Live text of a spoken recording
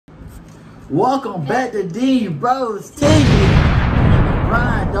Welcome back to D Bros TV.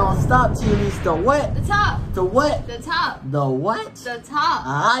 Grind don't stop till it's the what? The top. The what? The top. The what? The top.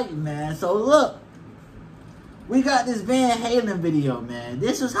 Alright, man. So look, we got this Van Halen video, man.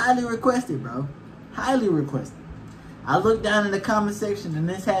 This was highly requested, bro. Highly requested. I looked down in the comment section and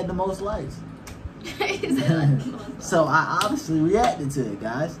this had the most likes. So I obviously reacted to it,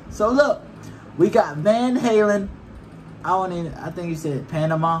 guys. So look, we got Van Halen. I think he said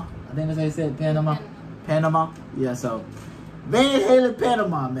Panama. I think they said Panama. Panama. Yeah, so Van Halen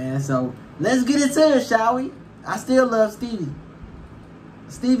Panama, man. So let's get into it, shall we? I still love Stevie.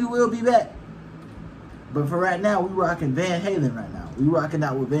 Stevie will be back. But for right now, we rocking Van Halen right now. We rocking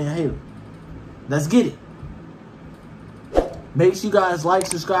out with Van Halen. Let's get it. Make sure you guys like,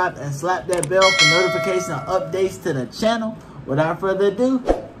 subscribe, and slap that bell for notification of updates to the channel. Without further ado,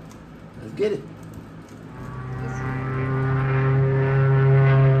 let's get it.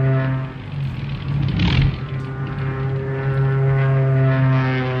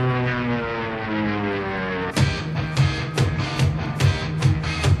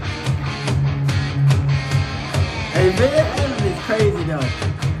 Hey, Van Halen is crazy though.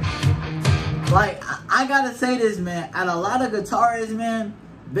 Like, I gotta say this, man. Out of a lot of guitarists, man,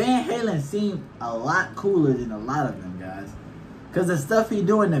 Van Halen seemed a lot cooler than a lot of them, guys. Cause the stuff he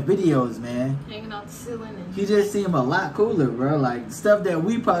do in the videos, man. Hanging off the ceiling. And he just seemed a lot cooler, bro. Like, stuff that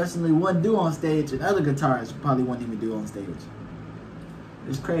we personally wouldn't do on stage and other guitarists probably wouldn't even do on stage.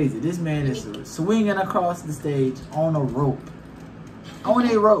 It's crazy. This man is swinging across the stage on a rope. On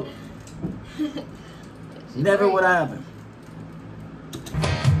a rope. Never would happen.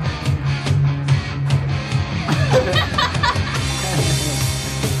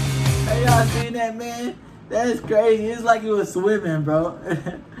 Hey, y'all seen that, man? That is crazy. It's like he was swimming, bro.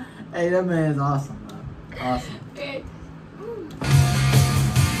 Hey, that man is awesome, man. Awesome. Hey.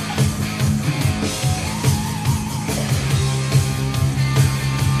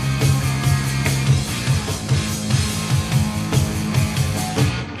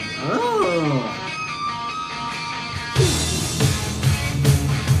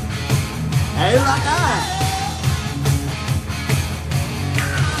 Hey, look at that.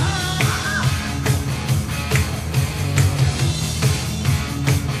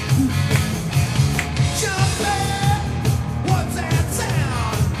 What's that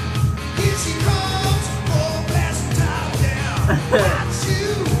sound? Here she comes, full blast top down. Watch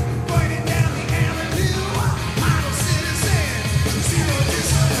you burning down the avenue. Model citizen, zero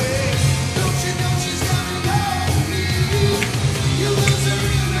display. Don't you know she's coming home to me? You lose her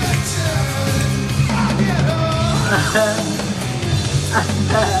in the turn. I'll get her.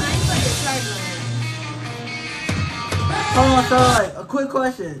 Hold on, so like, a quick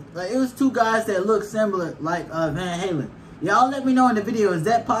question. Like, it was two guys that look similar, like Van Halen. Y'all let me know in the video, is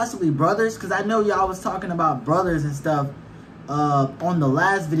that possibly brothers? Because I know y'all was talking about brothers and stuff on the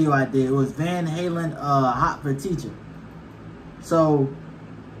last video I did. It was Van Halen Hot for Teacher. So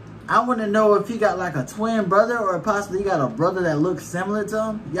I want to know if he got like a twin brother or possibly he got a brother that looks similar to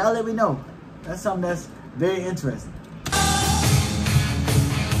him. Y'all let me know. That's something that's very interesting.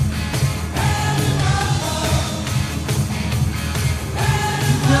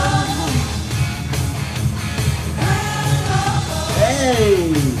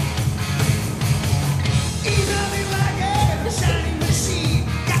 Hey!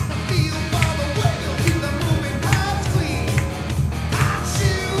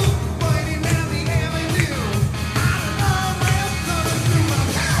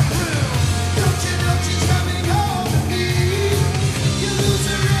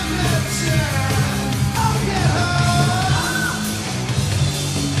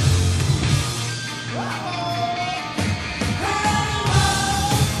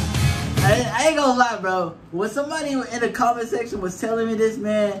 I ain't gonna lie, bro. When somebody in the comment section was telling me this,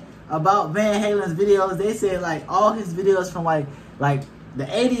 man, about Van Halen's videos, they said like all his videos from like the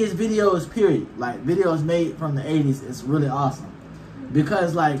 80s videos, period. Like videos made from the 80s is really awesome.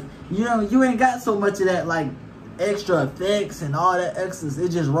 Because like, you know, you ain't got so much of that like extra effects and all that extras.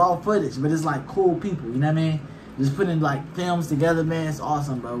 It's just raw footage, but it's like cool people, you know what I mean? Just putting like films together, man, it's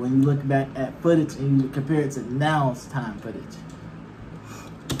awesome, bro. When you look back at footage and you compare it to now's time footage.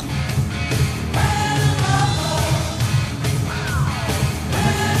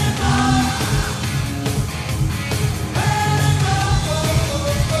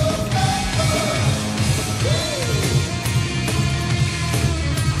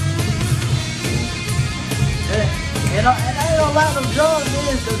 And I ain't gonna lie, them drums,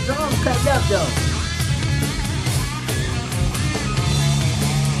 man, the drums cut up though.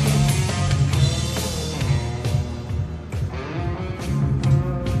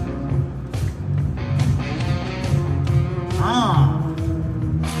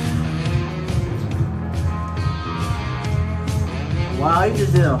 Oh, he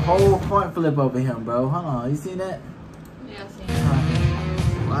just did a whole front flip over him, bro. Hold on, you seen that? Yeah, I've seen it.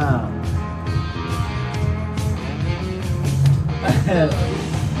 Wow. Yeah.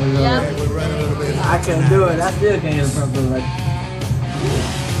 We're running a little bit. I can't do it. I still can't hit a front flip like.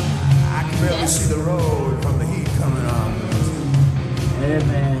 I can barely see the road from the heat coming on. Yeah,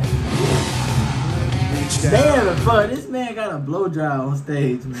 man. Reach They down. having fun. This man got a blow dry on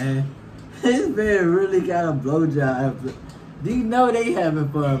stage, man. This man really got a blow dry. Do you know they having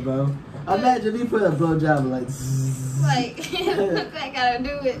fun, bro? Imagine me put a blow job like. Like, what that gotta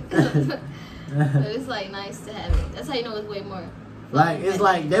do with? But it's like nice to have it. That's how you know it's way more. Like, it's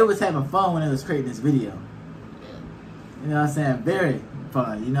like they was having fun when they was creating this video. You know what I'm saying? Very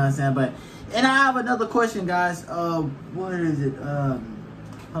fun. You know what I'm saying? But, and I have another question, guys. What is it? Hold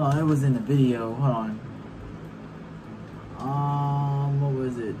on, it was in the video. Hold on. What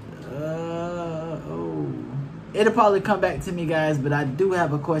was it? Oh. It'll probably come back to me, guys, but I do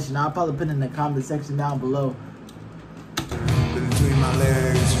have a question. I'll probably put it in the comment section down below. Between my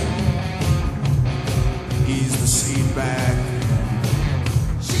legs. Ease the seat back.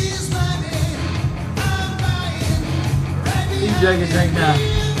 She's buying, I'm buying. He's drinking drink now.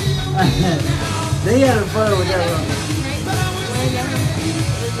 They having fun with that one.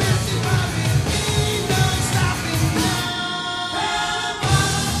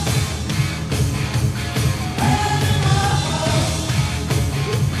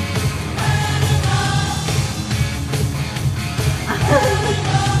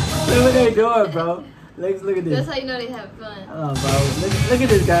 Look what they doing, bro. Look at this. That's how you know they have fun. Oh, bro. Look at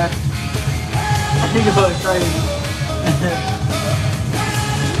this guy. I think it's going crazy.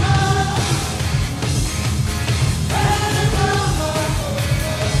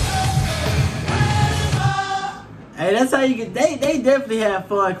 Hey, that's how you get. They definitely had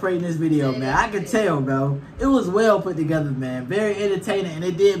fun creating this video, man. I can tell, bro. It was well put together, man. Very entertaining, and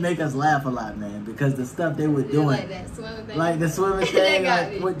it did make us laugh a lot, man. Because the stuff they were doing, Like that swimming thing. like the swimming thing,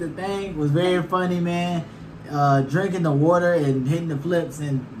 like with the thing, was very funny, man. Drinking the water and hitting the flips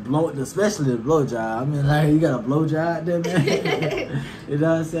and especially the blow job. I mean, like you got a blow job there, man. You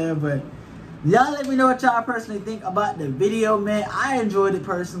know what I'm saying? But y'all let me know what y'all personally think about the video, man. I enjoyed it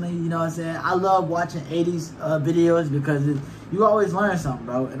personally, you know what I'm saying? I love watching 80s videos because you always learn something,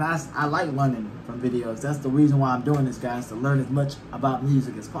 bro. And I like learning from videos. That's the reason why I'm doing this, guys, to learn as much about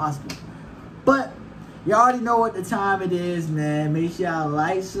music as possible. But you already know what the time it is, man. Make sure y'all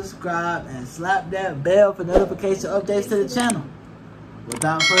like, subscribe, and slap that bell for notification updates to the channel.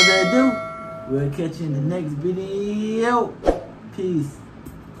 Without further ado, we'll catch you in the next video. Peace.